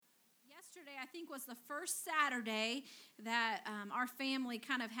yesterday, I think, was the first Saturday that our family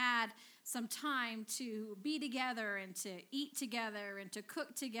kind of had some time to be together and to eat together and to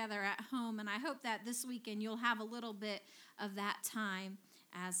cook together at home. And I hope that this weekend you'll have a little bit of that time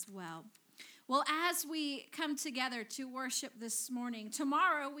as well. Well, as we come together to worship this morning,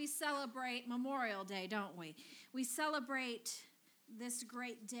 tomorrow we celebrate Memorial Day, don't we? We celebrate this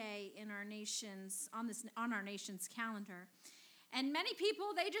great day in our nation's on our nation's calendar. And many people,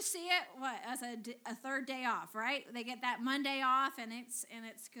 they just see it as a third day off, right? They get that Monday off, and it's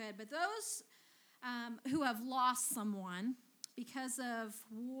good. But those who have lost someone because of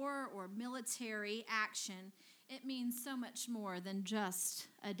war or military action, it means so much more than just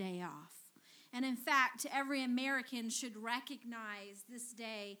a day off. And in fact, every American should recognize this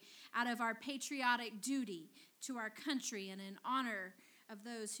day out of our patriotic duty to our country and in honor of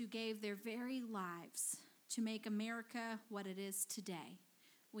those who gave their very lives to make America what it is today.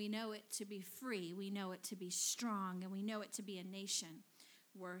 We know it to be free, we know it to be strong, and we know it to be a nation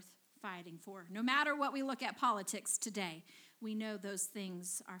worth fighting for. No matter what we look at politics today, we know those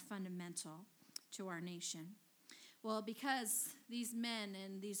things are fundamental to our nation. Well, because these men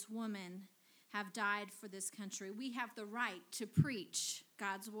and these women have died for this country, we have the right to preach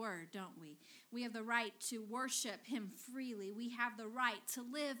God's word, don't we? We have the right to worship him freely. We have the right to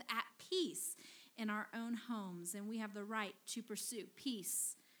live at peace in our own homes, and we have the right to pursue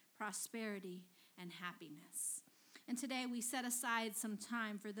peace, prosperity, and happiness. And today we set aside some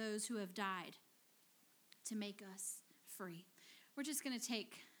time for those who have died to make us free. We're just going to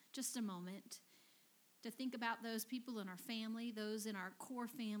take just a moment to think about those people in our family, those in our core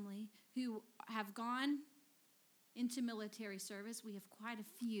family who have gone into military service. We have quite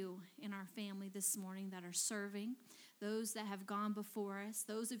a few in our family this morning that are serving, those that have gone before us,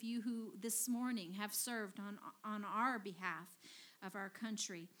 those of you who this morning have served on our behalf of our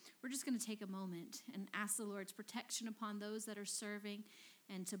country. We're just going to take a moment and ask the Lord's protection upon those that are serving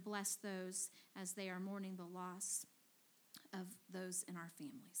and to bless those as they are mourning the loss of those in our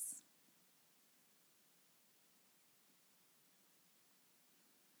families.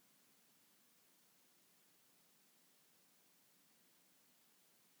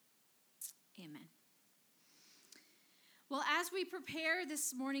 Amen. Well, as we prepare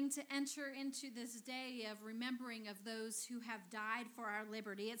this morning to enter into this day of remembering of those who have died for our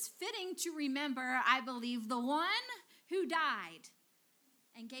liberty, it's fitting to remember, I believe, the one who died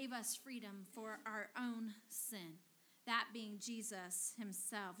and gave us freedom for our own sin, that being Jesus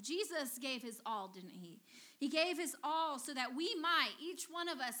himself. Jesus gave his all, didn't he? He gave his all so that we might, each one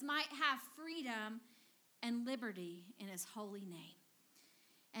of us might have freedom and liberty in his holy name.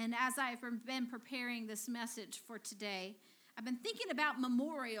 And as I've been preparing this message for today, I've been thinking about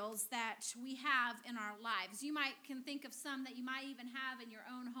memorials that we have in our lives. You can think of some that you might even have in your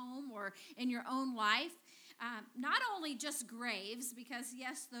own home or in your own life. Not only just graves, because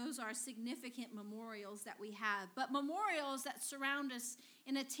yes, those are significant memorials that we have, but memorials that surround us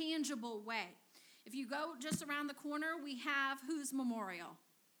in a tangible way. If you go just around the corner, we have whose memorial?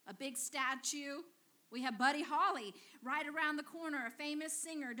 A big statue. We have Buddy Holly right around the corner, a famous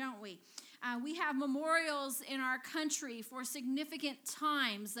singer, don't we? We have memorials in our country for significant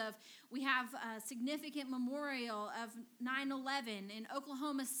times. We have a significant memorial of 9/11. In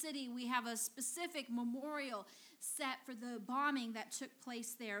Oklahoma City, we have a specific memorial set for the bombing that took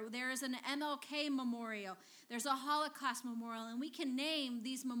place there. There is an MLK memorial. There's a Holocaust memorial, and we can name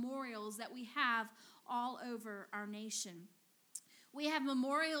these memorials that we have all over our nation. We have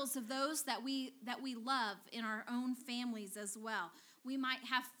memorials of those that we love in our own families as well. We might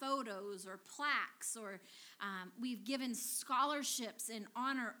have photos or plaques, or we've given scholarships in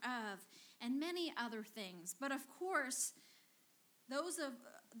honor of, and many other things. But of course, those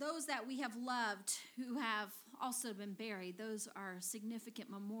that we have loved who have also been buried, those are significant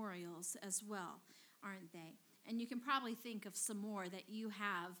memorials as well, aren't they? And you can probably think of some more that you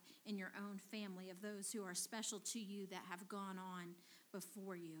have in your own family of those who are special to you that have gone on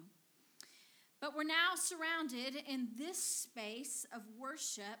before you. But we're now surrounded in this space of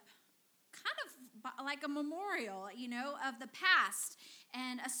worship, kind of like a memorial, of the past,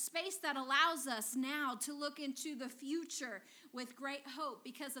 and a space that allows us now to look into the future with great hope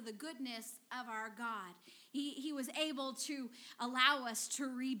because of the goodness of our God. He was able to allow us to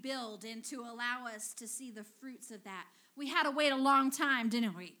rebuild and to allow us to see the fruits of that. We had to wait a long time,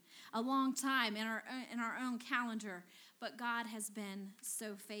 didn't we? A long time in our own calendar, but God has been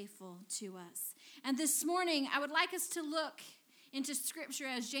so faithful to us. And this morning, I would like us to look into Scripture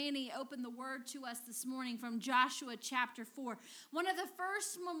as Janie opened the word to us this morning from Joshua chapter 4. One of the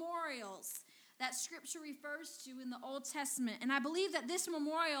first memorials that Scripture refers to in the Old Testament. And I believe that this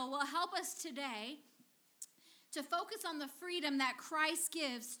memorial will help us today to focus on the freedom that Christ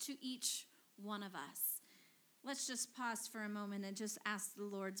gives to each one of us. Let's just pause for a moment and just ask the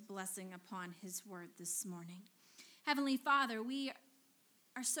Lord's blessing upon his word this morning. Heavenly Father, we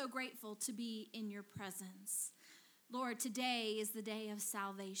are so grateful to be in your presence. Lord, today is the day of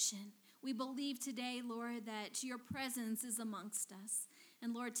salvation. We believe today, Lord, that your presence is amongst us.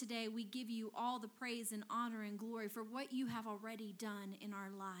 And Lord, today we give you all the praise and honor and glory for what you have already done in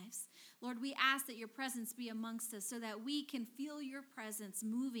our lives. Lord, we ask that your presence be amongst us so that we can feel your presence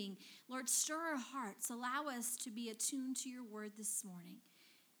moving. Lord, stir our hearts. Allow us to be attuned to your word this morning.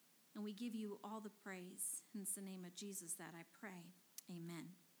 And we give you all the praise. And it's the name of Jesus that I pray. Amen.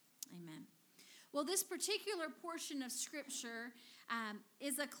 Amen. Well, this particular portion of Scripture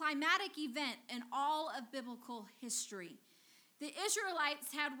is a climatic event in all of biblical history. The Israelites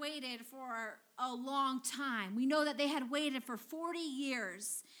had waited for a long time. We know that they had waited for 40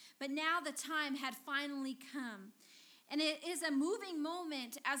 years, but now the time had finally come. And it is a moving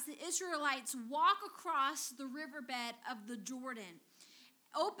moment as the Israelites walk across the riverbed of the Jordan,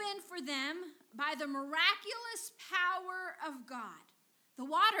 opened for them by the miraculous power of God. The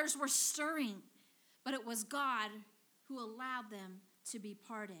waters were stirring, but it was God who allowed them to be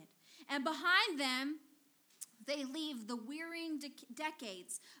parted. And behind them, they leave the wearying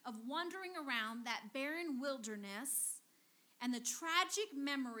decades of wandering around that barren wilderness and the tragic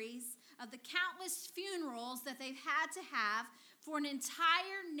memories of the countless funerals that they've had to have for an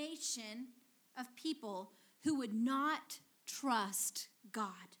entire nation of people who would not trust God,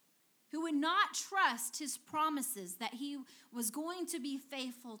 who would not trust his promises that he was going to be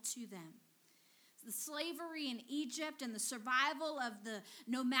faithful to them. The slavery in Egypt and the survival of the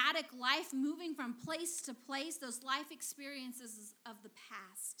nomadic life, moving from place to place, those life experiences of the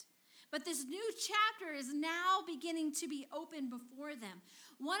past. But this new chapter is now beginning to be open before them.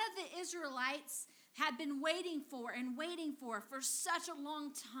 One of the Israelites had been waiting for such a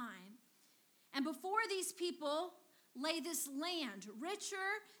long time. And before these people lay this land richer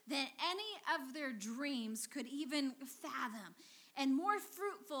than any of their dreams could even fathom, and more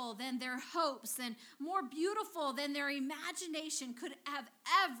fruitful than their hopes, and more beautiful than their imagination could have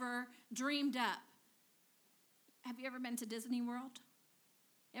ever dreamed up. Have you ever been to Disney World?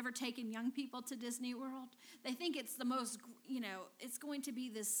 Ever taken young people to Disney World? They think it's the most, it's going to be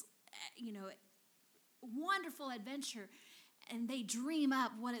this, wonderful adventure, and they dream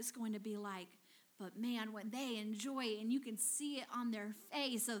up what it's going to be like. But man, when they enjoy it, and you can see it on their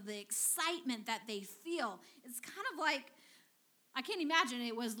face of the excitement that they feel, it's kind of like, I can't imagine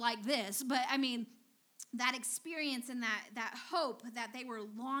it was like this, but I mean, that experience and that hope that they were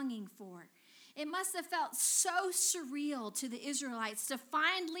longing for. It must have felt so surreal to the Israelites to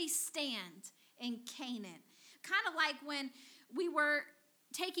finally stand in Canaan. Kind of like when we were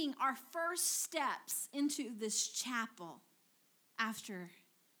taking our first steps into this chapel after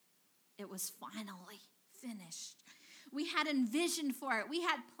it was finally finished. We had envisioned for it. We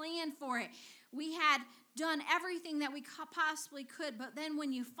had planned for it. We had done everything that we possibly could, but then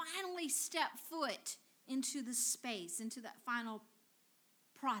when you finally step foot into the space, into that final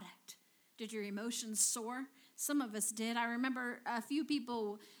product, did your emotions soar? Some of us did. I remember a few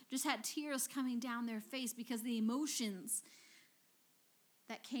people just had tears coming down their face because the emotions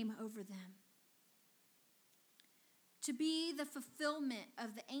that came over them. To be the fulfillment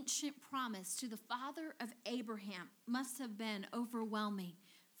of the ancient promise to the father of Abraham must have been overwhelming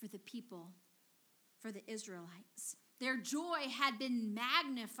for the people, for the Israelites. Their joy had been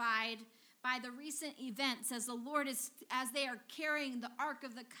magnified by the recent events as they are carrying the Ark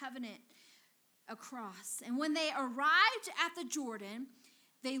of the Covenant across. And when they arrived at the Jordan,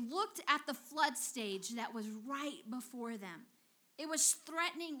 they looked at the flood stage that was right before them. It was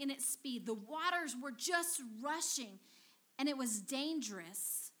threatening in its speed. The waters were just rushing, and it was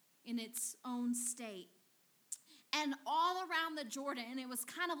dangerous in its own state. And all around the Jordan, and it was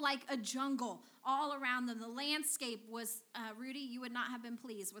kind of like a jungle all around them. The landscape was, Rudy, you would not have been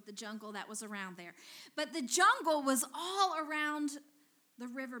pleased with the jungle that was around there. But the jungle was all around the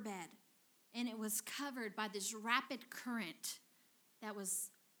riverbed, and it was covered by this rapid current that was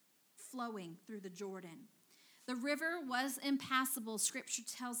flowing through the Jordan. The river was impassable, Scripture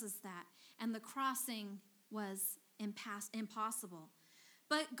tells us that, and the crossing was impossible.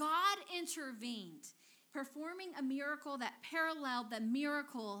 But God intervened, performing a miracle that paralleled the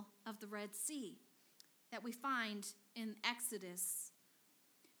miracle of the Red Sea that we find in Exodus.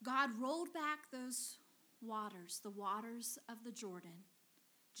 God rolled back those waters, the waters of the Jordan,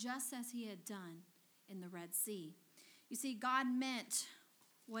 just as he had done in the Red Sea. You see, God meant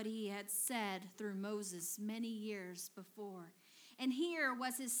what he had said through Moses many years before. And here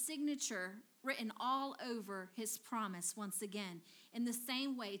was his signature written all over his promise once again, in the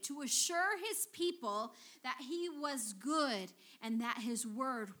same way, to assure his people that he was good and that his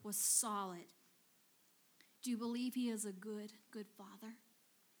word was solid. Do you believe he is a good, good father?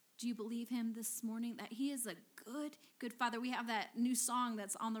 Do you believe him this morning, that he is a good, good father? We have that new song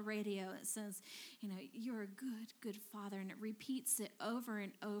that's on the radio. It says, you're a good, good father, and it repeats it over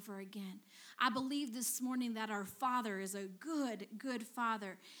and over again. I believe this morning that our Father is a good, good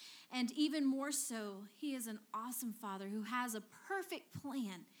father. And even more so, he is an awesome father who has a perfect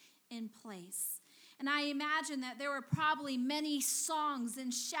plan in place. And I imagine that there were probably many songs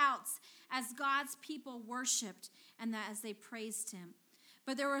and shouts as God's people worshiped and that as they praised him.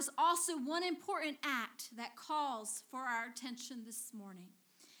 But there was also one important act that calls for our attention this morning.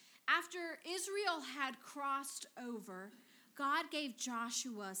 After Israel had crossed over, God gave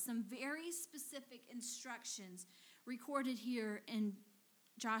Joshua some very specific instructions recorded here in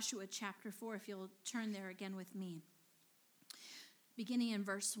Joshua chapter 4, if you'll turn there again with me. Beginning in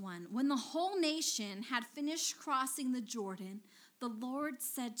verse 1. When the whole nation had finished crossing the Jordan, the Lord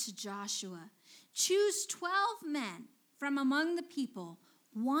said to Joshua, "Choose 12 men from among the people,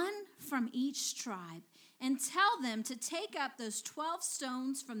 one from each tribe, and tell them to take up those 12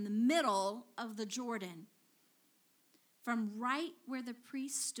 stones from the middle of the Jordan, from right where the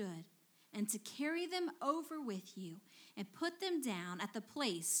priest stood, and to carry them over with you and put them down at the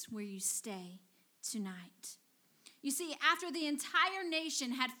place where you stay tonight." You see, after the entire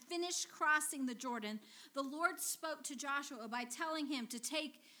nation had finished crossing the Jordan, the Lord spoke to Joshua by telling him to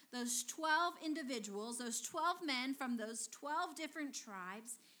take those 12 individuals, those 12 men from those 12 different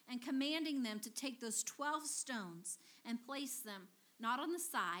tribes, and commanding them to take those 12 stones and place them not on the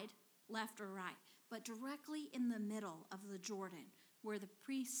side, left or right, but directly in the middle of the Jordan where the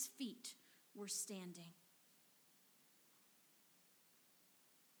priest's feet were standing.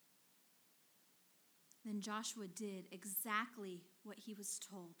 Then Joshua did exactly what he was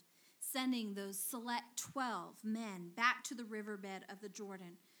told, sending those select 12 men back to the riverbed of the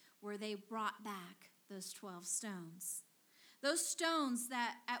Jordan, where they brought back those 12 stones. Those stones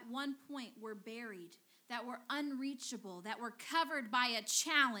that at one point were buried, that were unreachable, that were covered by a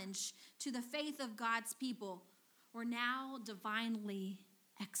challenge to the faith of God's people, were now divinely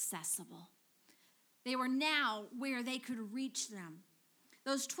accessible. They were now where they could reach them.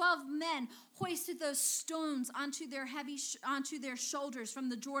 Those 12 men hoisted those stones onto their shoulders from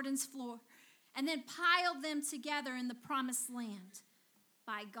the Jordan's floor, and then piled them together in the promised land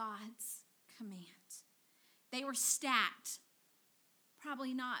by God's command. They were stacked,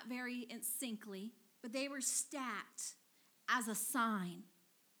 probably not very syncly, but they were stacked as a sign,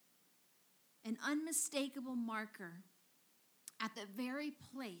 an unmistakable marker at the very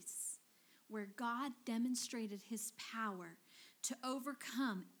place where God demonstrated his power to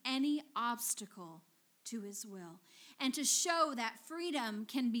overcome any obstacle to his will, and to show that freedom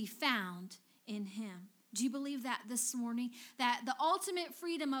can be found in him. Do you believe that this morning? That the ultimate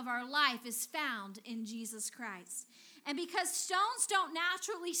freedom of our life is found in Jesus Christ. And because stones don't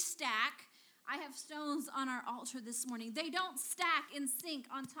naturally stack, I have stones on our altar this morning. They don't stack in sync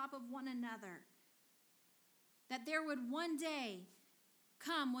on top of one another. That there would one day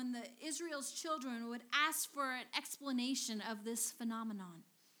come when Israel's children would ask for an explanation of this phenomenon.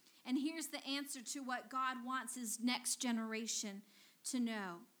 And here's the answer to what God wants his next generation to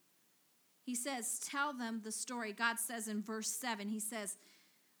know. He says, tell them the story. God says in verse 7, he says,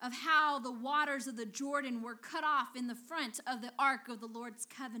 of how the waters of the Jordan were cut off in the front of the ark of the Lord's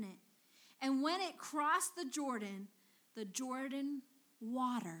covenant. And when it crossed the Jordan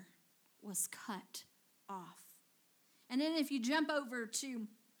water was cut off. And then if you jump over to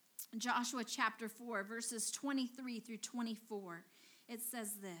Joshua chapter 4, verses 23 through 24, it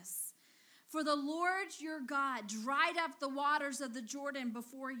says this: "For the Lord your God dried up the waters of the Jordan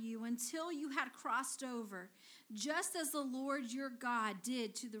before you until you had crossed over, just as the Lord your God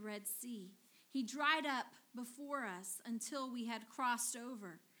did to the Red Sea. He dried up before us until we had crossed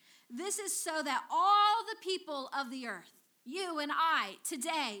over. This is so that all the people of the earth, you and I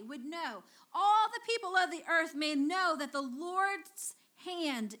today, would know, all the people of the earth may know that the Lord's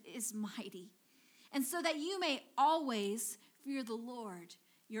hand is mighty, and so that you may always fear the Lord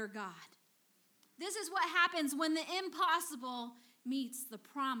your God." This is what happens when the impossible meets the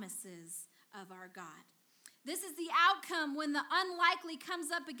promises of our God. This is the outcome when the unlikely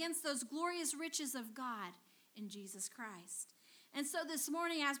comes up against those glorious riches of God in Jesus Christ. And so this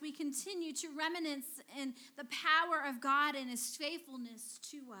morning, as we continue to reminisce in the power of God and his faithfulness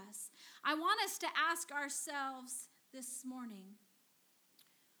to us, I want us to ask ourselves this morning,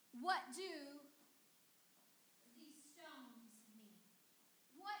 What do these stones mean?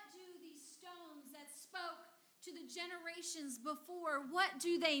 What do these stones that spoke to the generations before, what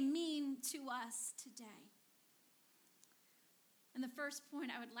do they mean to us today? And the first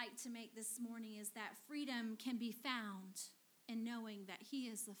point I would like to make this morning is that freedom can be found in knowing that He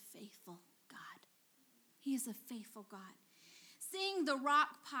is a faithful God. He is a faithful God. Seeing the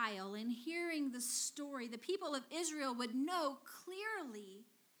rock pile and hearing the story, the people of Israel would know clearly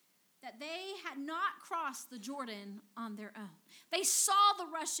that they had not crossed the Jordan on their own. They saw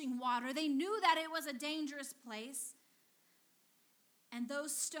the rushing water. They knew that it was a dangerous place. And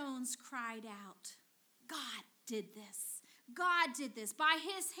those stones cried out, God did this. God did this. By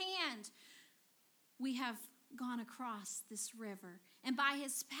His hand, we have gone across this river. And by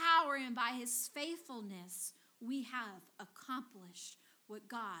His power and by His faithfulness, we have accomplished what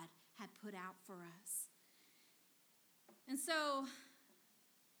God had put out for us. And so,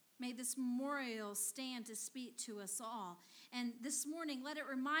 may this memorial stand to speak to us all. And this morning, let it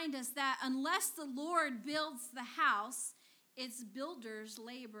remind us that unless the Lord builds the house, its builders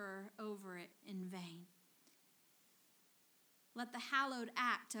labor over it in vain. Let the hallowed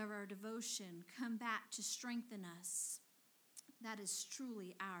act of our devotion come back to strengthen us. That is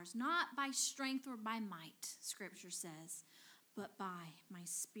truly ours, not by strength or by might, Scripture says, but by my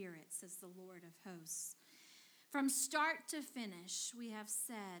Spirit, says the Lord of hosts. From start to finish, we have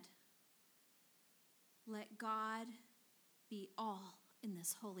said, let God be all in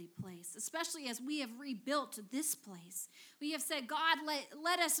this holy place, especially as we have rebuilt this place. We have said, God, let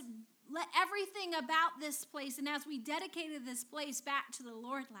everything about this place, and as we dedicated this place back to the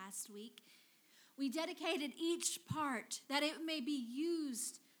Lord last week, we dedicated each part that it may be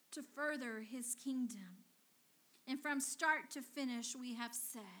used to further His kingdom. And from start to finish, we have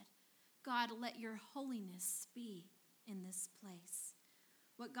said, God, let your holiness be in this place.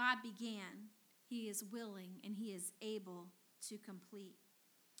 What God began, He is willing and He is able to complete.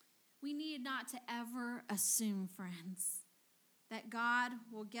 We need not to ever assume, friends, that God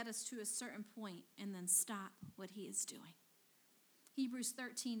will get us to a certain point and then stop what He is doing. Hebrews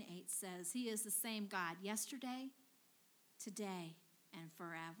 13:8 says, He is the same God yesterday, today, and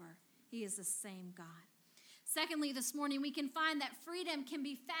forever. He is the same God. Secondly, this morning, we can find that freedom can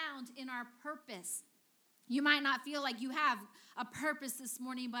be found in our purpose. You might not feel like you have a purpose this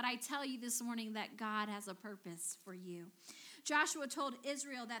morning, but I tell you this morning that God has a purpose for you. Joshua told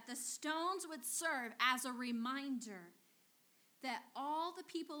Israel that the stones would serve as a reminder that all the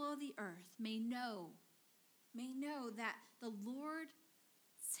people of the earth may know that the Lord's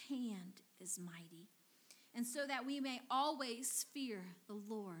hand is mighty, and so that we may always fear the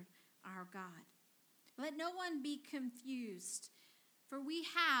Lord our God. Let no one be confused, for we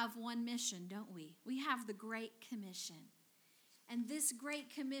have one mission, don't we? We have the Great Commission. And this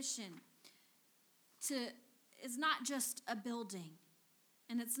Great Commission is not just a building,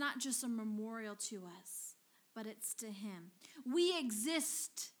 and it's not just a memorial to us, but it's to Him. We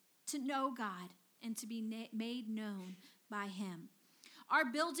exist to know God and to be made known by Him. Our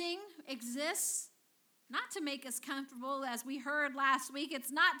building exists not to make us comfortable, as we heard last week.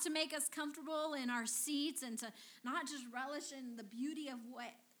 It's not to make us comfortable in our seats and to not just relish in the beauty of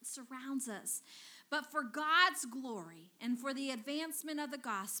what surrounds us, but for God's glory and for the advancement of the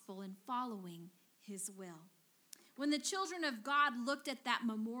gospel and following His will. When the children of God looked at that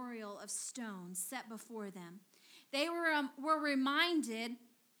memorial of stones set before them, they were reminded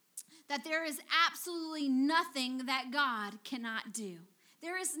that there is absolutely nothing that God cannot do.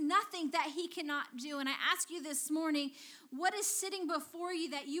 There is nothing that He cannot do. And I ask you this morning, what is sitting before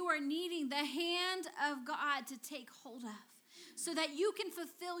you that you are needing the hand of God to take hold of so that you can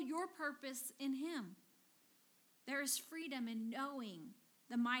fulfill your purpose in Him? There is freedom in knowing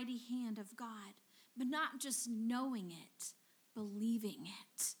the mighty hand of God, but not just knowing it, believing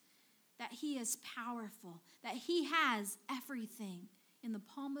it, that He is powerful, that He has everything in the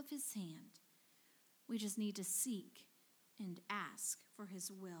palm of His hand. We just need to seek and ask for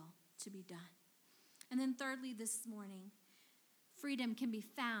His will to be done. And then thirdly, this morning, freedom can be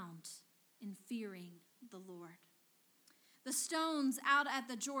found in fearing the Lord. The stones out at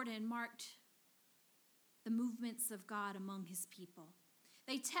the Jordan marked the movements of God among His people.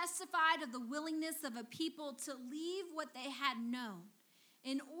 They testified of the willingness of a people to leave what they had known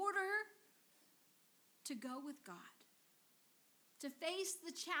in order to go with God, to face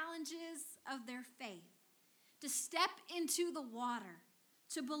the challenges of their faith, to step into the water,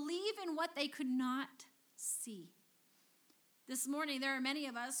 to believe in what they could not see. This morning, there are many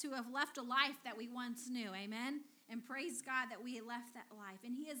of us who have left a life that we once knew, amen? And praise God that we left that life.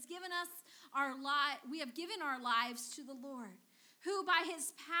 And He has given us our life. We have given our lives to the Lord. who by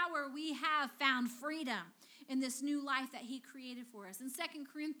his power we have found freedom in this new life that he created for us. In 2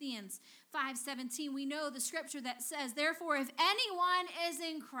 Corinthians 5:17, we know the scripture that says, therefore, if anyone is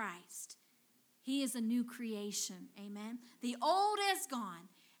in Christ, he is a new creation. Amen. The old is gone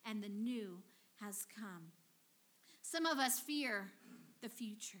and the new has come. Some of us fear the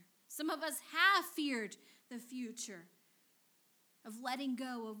future. Some of us have feared the future of letting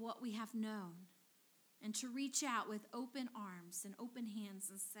go of what we have known and to reach out with open arms and open hands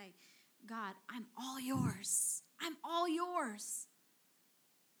and say, God, I'm all yours. I'm all yours.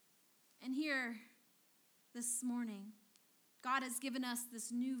 And here this morning, God has given us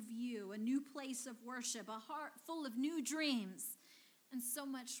this new view, a new place of worship, a heart full of new dreams, and so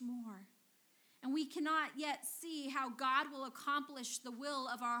much more. And we cannot yet see how God will accomplish the will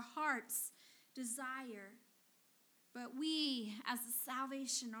of our heart's desire. But we, as the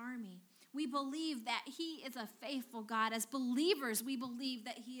Salvation Army, we believe that he is a faithful God. As believers, we believe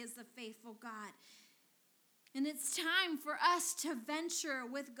that he is a faithful God. And it's time for us to venture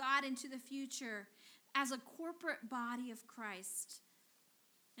with God into the future as a corporate body of Christ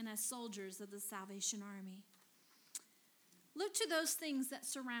and as soldiers of the Salvation Army. Look to those things that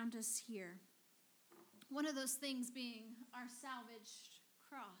surround us here. One of those things being our salvaged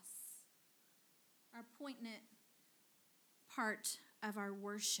cross, our poignant part of our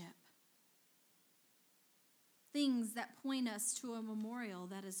worship. Things that point us to a memorial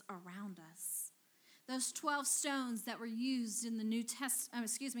that is around us. Those 12 stones that were used in the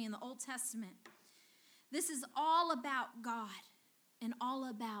in the Old Testament. This is all about God and all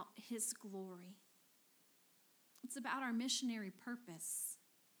about his glory. It's about our missionary purpose.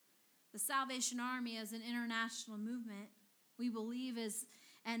 The Salvation Army as an international movement, we believe is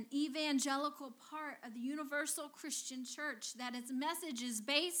an evangelical part of the universal Christian church, that its message is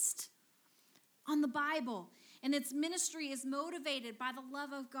based on the Bible, and its ministry is motivated by the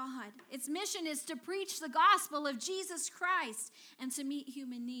love of God. Its mission is to preach the gospel of Jesus Christ and to meet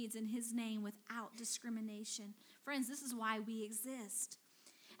human needs in his name without discrimination. Friends, this is why we exist.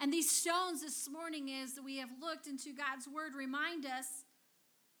 And these stones this morning, as we have looked into God's word, remind us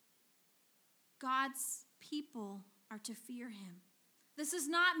God's people are to fear him. This does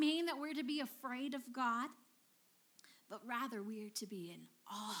not mean that we're to be afraid of God, but rather we are to be in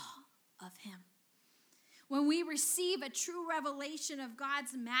awe of him. When we receive a true revelation of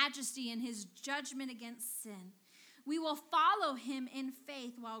God's majesty and his judgment against sin, we will follow him in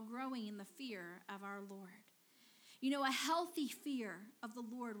faith while growing in the fear of our Lord. You know, a healthy fear of the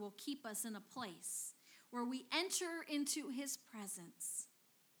Lord will keep us in a place where we enter into his presence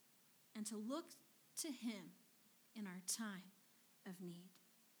and to look to him in our time of need.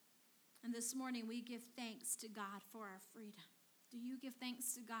 And this morning we give thanks to God for our freedom. Do you give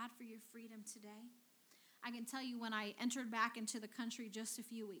thanks to God for your freedom today? I can tell you, when I entered back into the country just a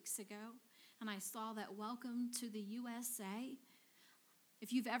few weeks ago and I saw that welcome to the USA,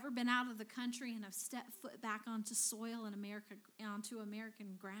 if you've ever been out of the country and have stepped foot back onto soil in America, onto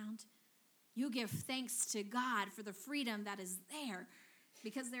American ground, you give thanks to God for the freedom that is there,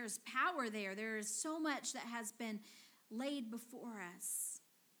 because there's power there. There is so much that has been laid before us.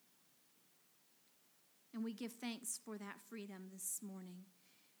 And we give thanks for that freedom this morning.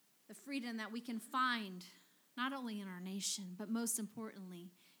 The freedom that we can find not only in our nation, but most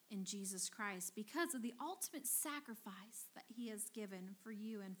importantly in Jesus Christ, because of the ultimate sacrifice that he has given for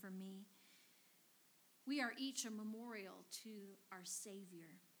you and for me. We are each a memorial to our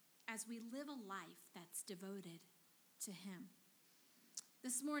Savior as we live a life that's devoted to him.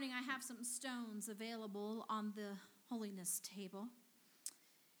 This morning I have some stones available on the holiness table,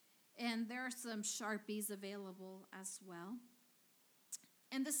 and there are some Sharpies available as well.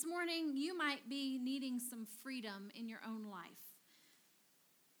 And this morning, you might be needing some freedom in your own life.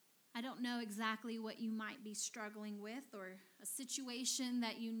 I don't know exactly what you might be struggling with or a situation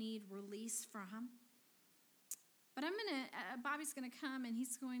that you need release from. But Bobby's going to come and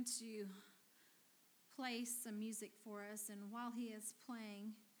he's going to play some music for us. And while he is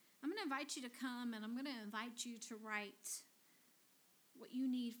playing, I'm going to invite you to come and I'm going to invite you to write what you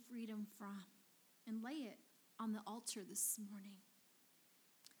need freedom from and lay it on the altar this morning.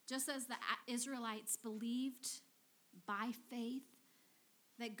 Just as the Israelites believed by faith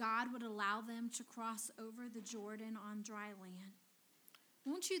that God would allow them to cross over the Jordan on dry land,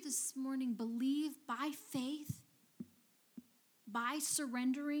 won't you this morning believe by faith, by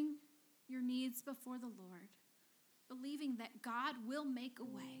surrendering your needs before the Lord, believing that God will make a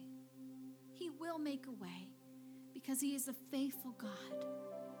way. He will make a way because he is a faithful God.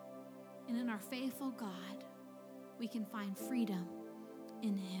 And in our faithful God, we can find freedom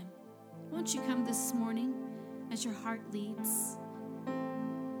in him. Won't you come this morning as your heart leads?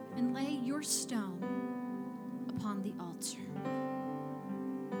 and lay your stone upon the altar.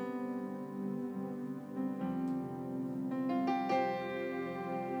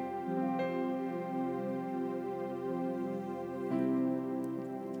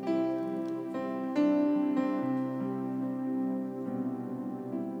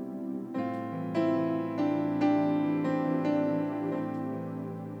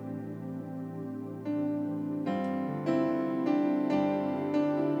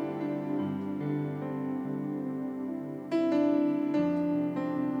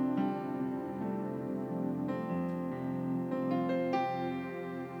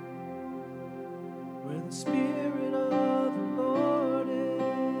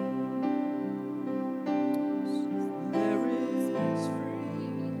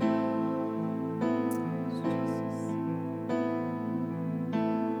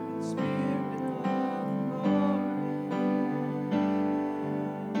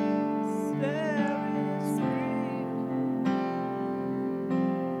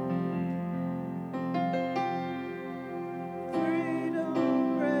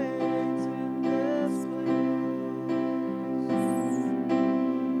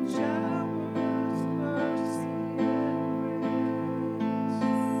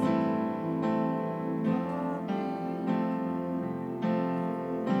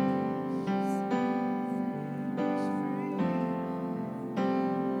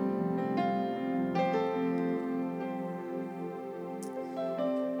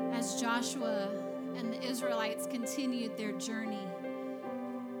 Joshua and the Israelites continued their journey.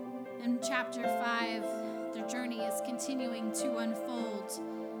 In chapter 5, their journey is continuing to unfold.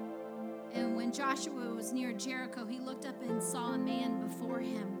 And when Joshua was near Jericho, he looked up and saw a man before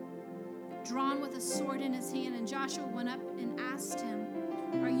him, drawn with a sword in his hand. And Joshua went up and asked him,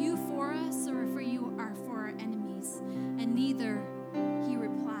 "Are you for us, or for you are for our enemies?" And neither, he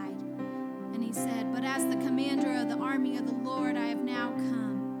replied. And he said, "But as the commander of the army of the Lord, I have now come."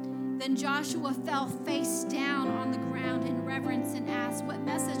 Then Joshua fell face down on the ground in reverence and asked, "What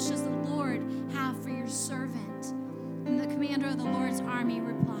message does the Lord have for your servant?" And the commander of the Lord's army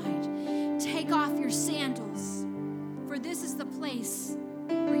replied, "Take off your sandals, for this is the place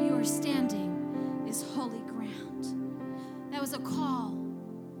where you are standing is holy ground." That was a call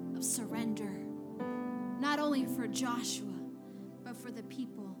of surrender, not only for Joshua, but for the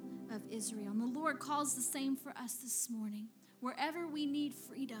people of Israel. And the Lord calls the same for us this morning. Wherever we need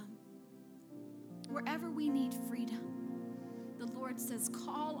freedom, the Lord says,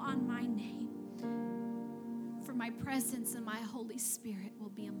 "Call on my name, for my presence and my Holy Spirit will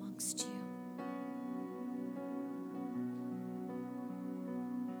be amongst you."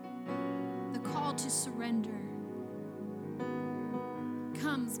 The call to surrender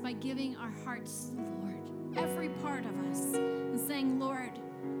comes by giving our hearts to the Lord, every part of us, and saying, "Lord,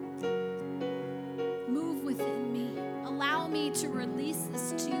 move within me. Allow me to release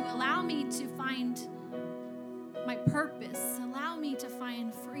this to you. Allow me to find my purpose. Allow me to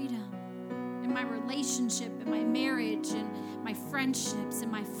find freedom in my relationship, in my marriage, in my friendships,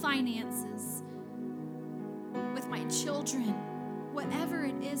 in my finances, with my children." Whatever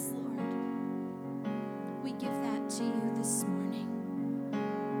it is, Lord, we give that to you this morning.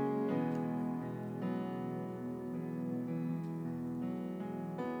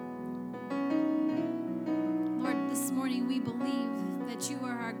 We believe that you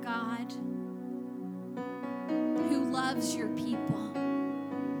are our God who loves your people.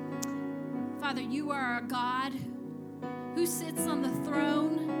 Father, you are our God who sits on the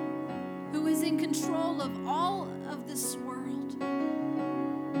throne, who is in control of all of this world,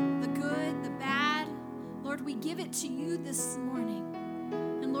 the good, the bad. Lord, we give it to you this morning.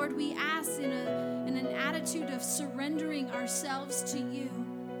 And Lord, we ask in an attitude of surrendering ourselves to you.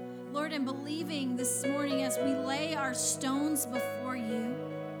 Lord, and believing this morning as we lay our stones before you,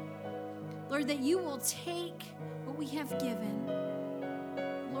 Lord, that you will take what we have given,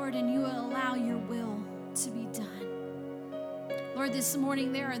 Lord, and you will allow your will to be done. Lord, this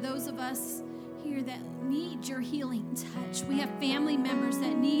morning there are those of us here that need your healing touch. We have family members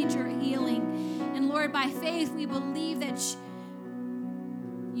that need your healing. And Lord, by faith, we believe that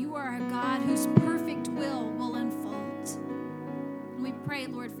you are a God whose perfect will unfold. And we pray,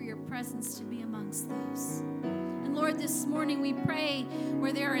 Lord, for your presence to be amongst those. And Lord, this morning we pray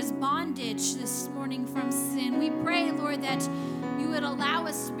where there is bondage this morning from sin. We pray, Lord, that you would allow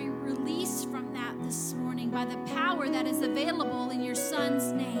us to be released from that this morning by the power that is available in your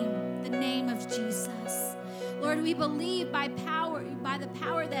Son's name, the name of Jesus. Lord, we believe by the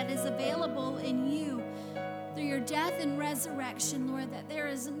power that is available in you through your death and resurrection, Lord, that there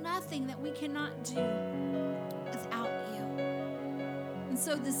is nothing that we cannot do without you. And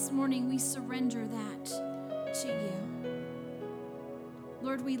so this morning we surrender that to you.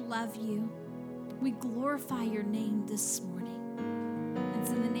 Lord, we love you. We glorify your name this morning. It's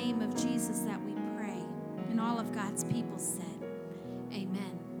in the name of Jesus that we pray. And all of God's people said,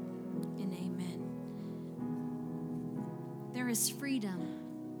 amen and amen. There is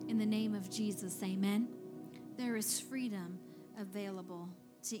freedom in the name of Jesus, amen. There is freedom available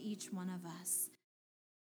to each one of us.